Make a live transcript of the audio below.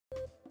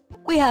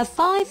We have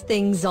 5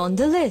 things on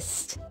the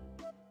list.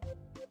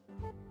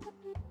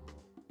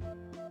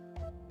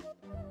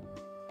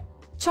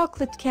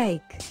 Chocolate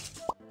cake.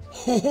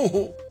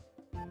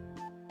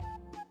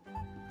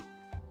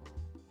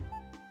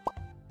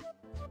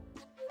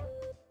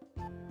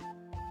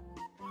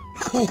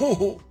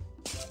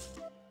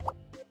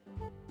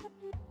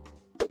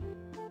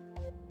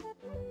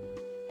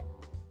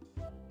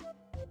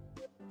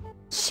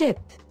 Ship.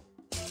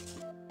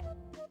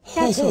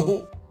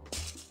 Kettle.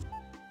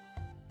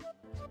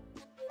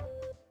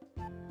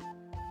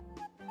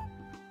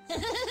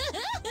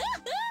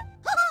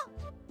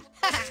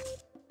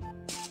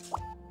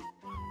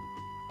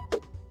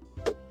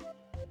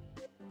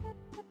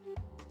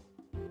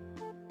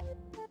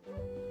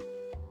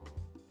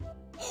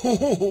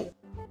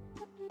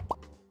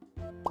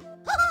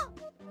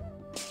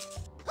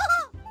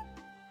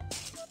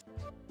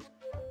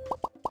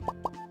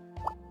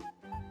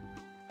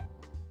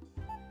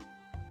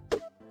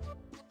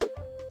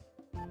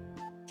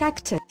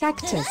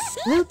 Cactus,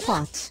 blue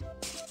pot.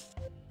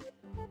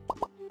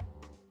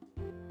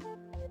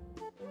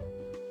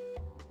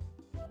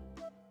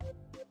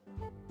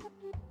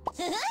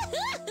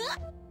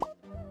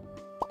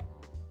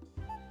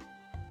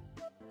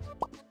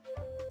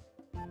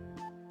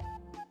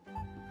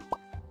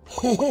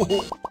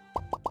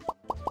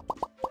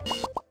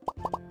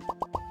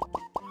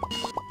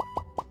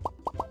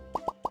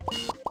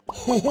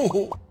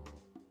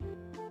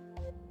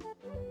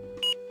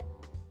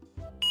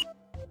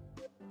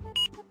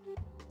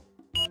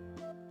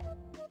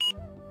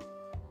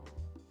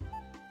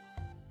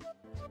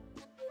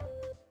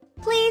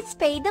 Please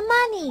pay the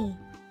money.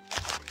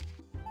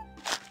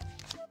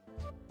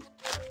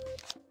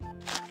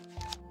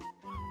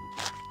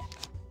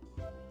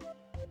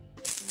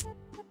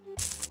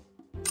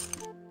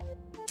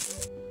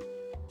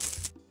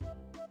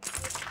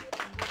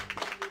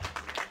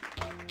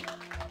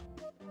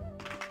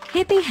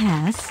 Hippie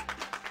has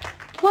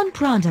 1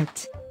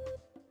 product,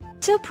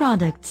 2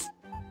 products,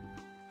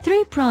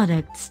 3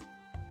 products,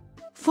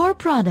 4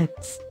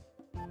 products,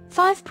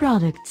 5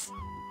 products.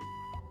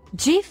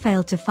 G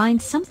failed to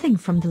find something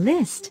from the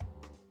list.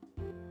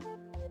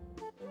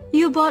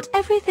 You bought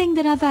everything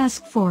that I've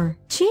asked for.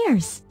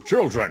 Cheers!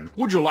 Children,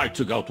 would you like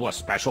to go to a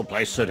special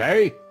place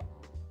today?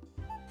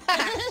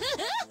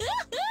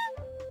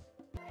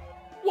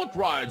 What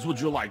rides would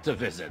you like to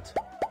visit?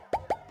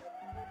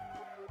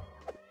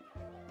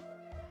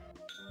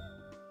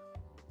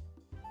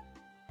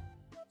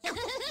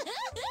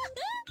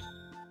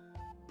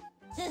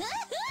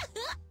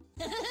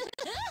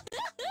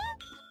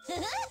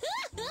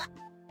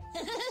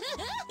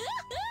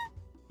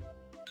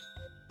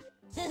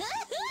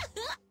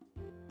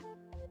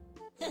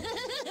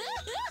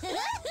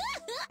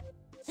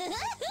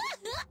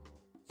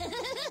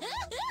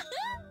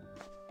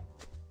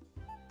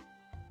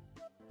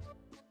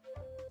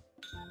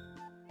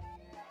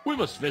 We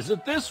must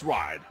visit this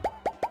ride.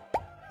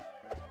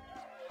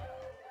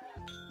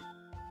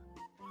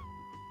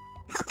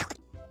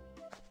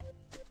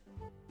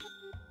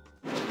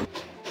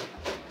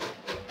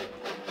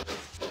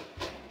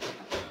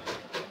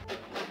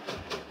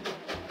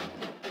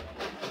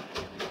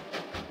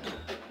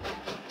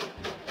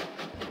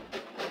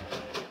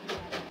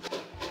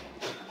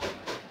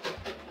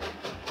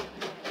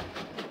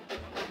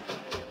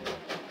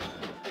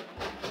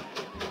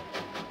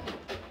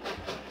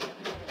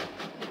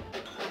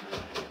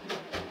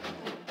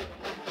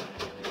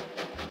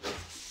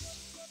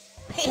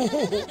 We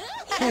would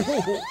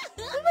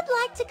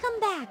like to come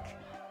back.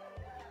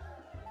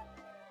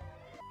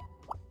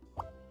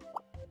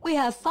 We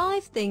have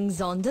 5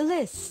 things on the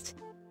list.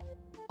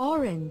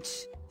 Orange.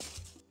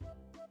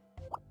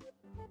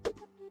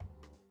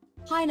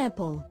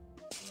 Pineapple.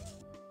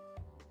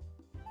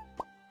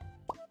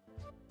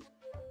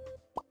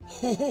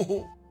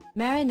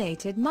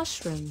 Marinated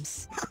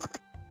mushrooms.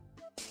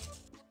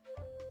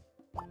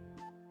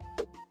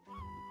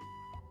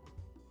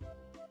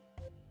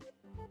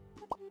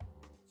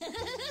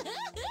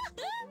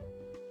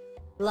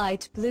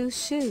 Light blue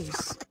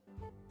shoes.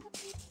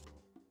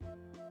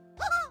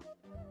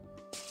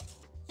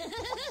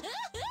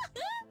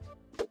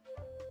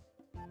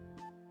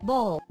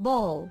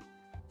 Ball.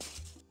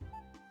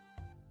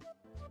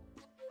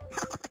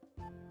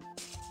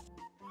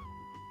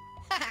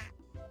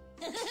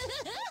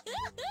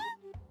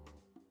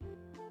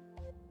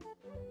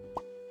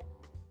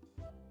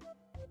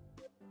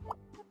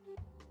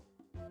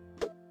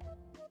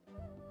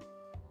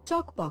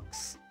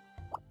 Chalkbox.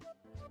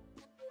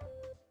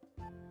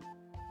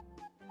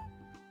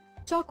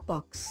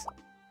 Chalkbox.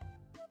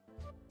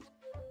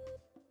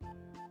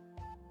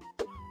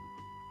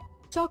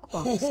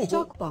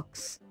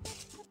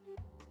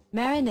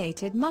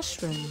 Marinated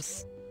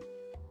mushrooms.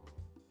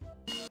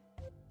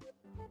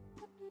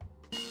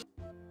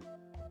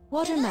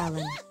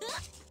 Watermelon.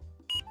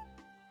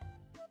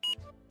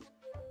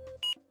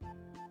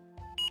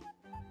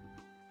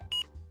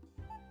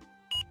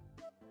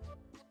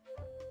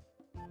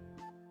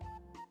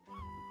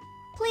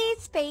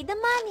 Please pay the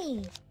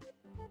money.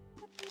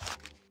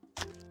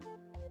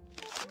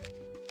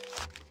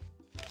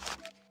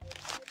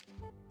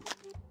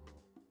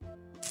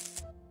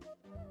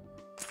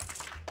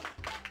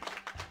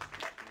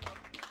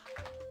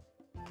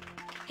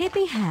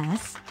 Hippie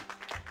has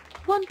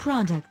 1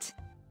 product,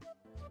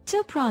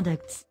 2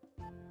 products,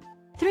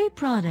 3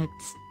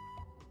 products,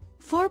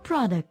 4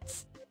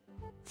 products,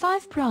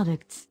 5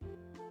 products.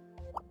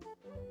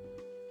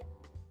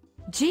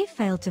 G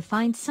failed to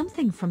find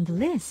something from the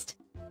list.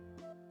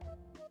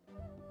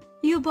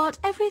 You bought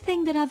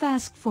everything that I've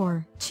asked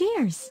for.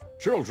 Cheers!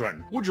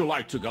 Children, would you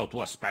like to go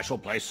to a special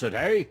place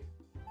today?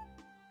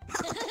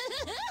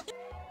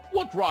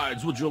 What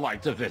rides would you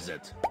like to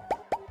visit?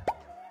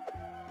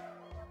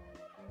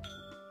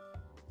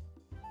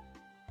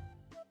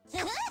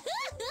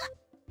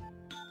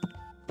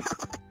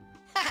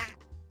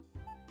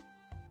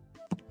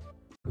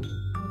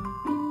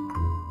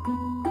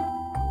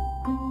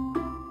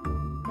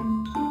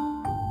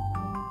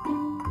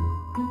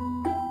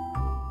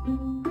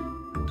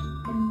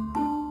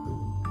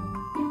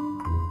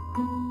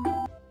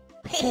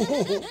 We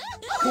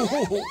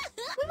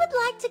would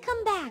like to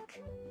come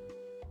back.